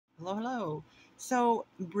Hello, hello. So,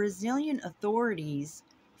 Brazilian authorities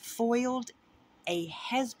foiled a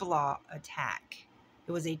Hezbollah attack.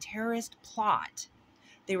 It was a terrorist plot.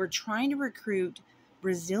 They were trying to recruit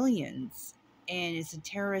Brazilians, and it's a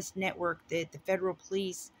terrorist network that the federal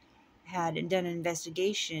police had done an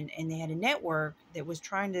investigation, and they had a network that was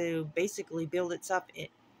trying to basically build itself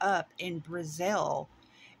up in Brazil,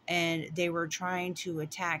 and they were trying to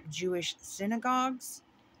attack Jewish synagogues.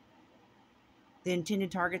 The intended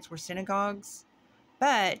targets were synagogues.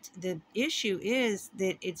 But the issue is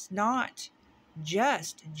that it's not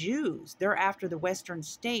just Jews. They're after the Western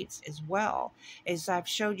states as well. As I've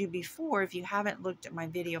showed you before, if you haven't looked at my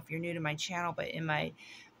video, if you're new to my channel, but in my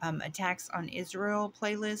attacks on Israel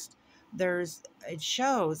playlist, it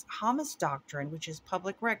shows Hamas doctrine, which is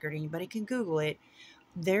public record. Anybody can Google it.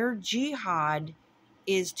 Their jihad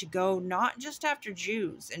is to go not just after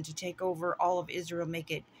Jews and to take over all of Israel, make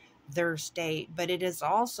it their state, but it is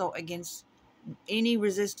also against any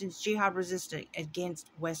resistance, jihad resistance against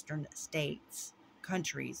Western states,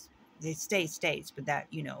 countries. They say states, but that,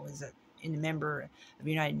 is in a member of the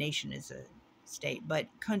United Nations is a state, but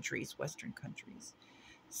countries, Western countries.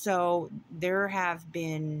 So there have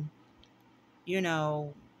been,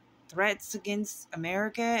 threats against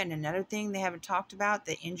America. And another thing they haven't talked about,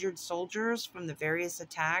 the injured soldiers from the various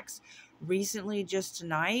attacks. Recently, just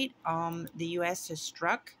tonight, the U.S. has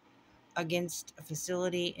struck against a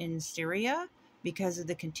facility in Syria because of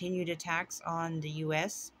the continued attacks on the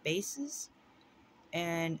U.S. bases.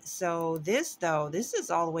 And so this is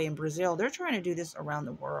all the way in Brazil. They're trying to do this around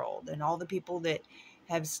the world. And all the people that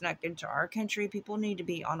have snuck into our country, people need to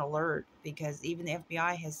be on alert, because even the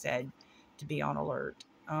FBI has said to be on alert.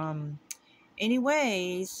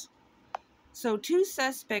 Anyways, so 2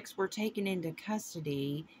 suspects were taken into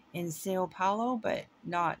custody in Sao Paulo, but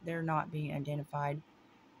they're not being identified.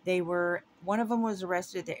 One of them was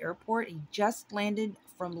arrested at the airport. He just landed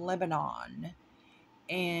from Lebanon.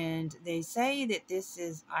 And they say that this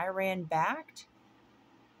is Iran-backed,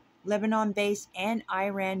 Lebanon-based and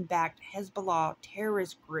Iran-backed Hezbollah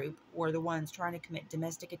terrorist group were the ones trying to commit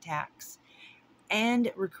domestic attacks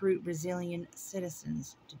and recruit Brazilian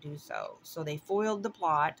citizens to do so. So they foiled the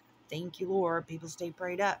plot. Thank you, Lord. People stay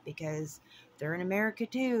prayed up, because they're in America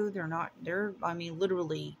too.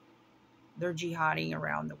 Literally, they're jihading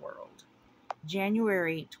around the world.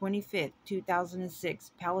 January 25th,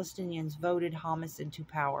 2006, Palestinians voted Hamas into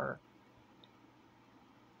power.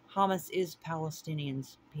 Hamas is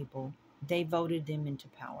Palestinians, people. They voted them into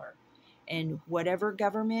power. And whatever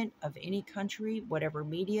government of any country, whatever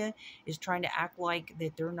media is trying to act like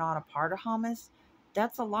that they're not a part of Hamas,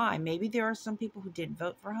 that's a lie. Maybe there are some people who didn't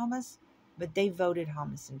vote for Hamas, but they voted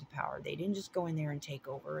Hamas into power. They didn't just go in there and take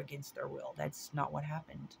over against their will. That's not what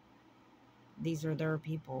happened. These are their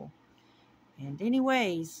people. And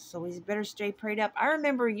anyways, so we better stay prayed up. I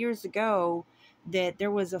remember years ago that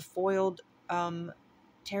there was a foiled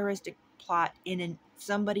terroristic plot in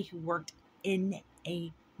somebody who worked in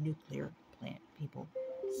a nuclear plant, people.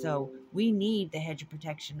 So we need the hedge of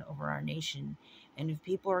protection over our nation. And if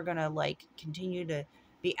people are going to continue to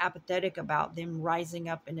be apathetic about them rising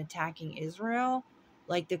up and attacking Israel,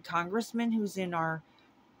 like the congressman who's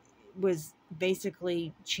was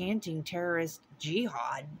basically chanting terrorist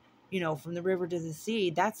jihad, from the river to the sea.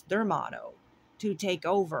 That's their motto, to take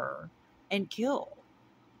over and kill.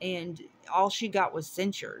 And all she got was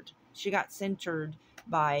censured. She got censured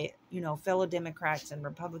by, fellow Democrats and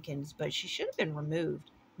Republicans, but she should have been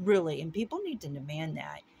removed, really. And people need to demand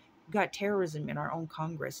that. We've got terrorism in our own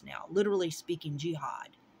Congress now, literally speaking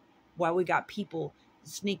jihad, while we got people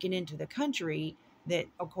sneaking into the country that,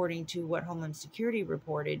 according to what Homeland Security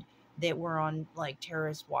reported, that were on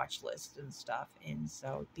terrorist watch lists and stuff. And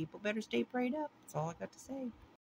so people better stay prayed up. That's all I got to say.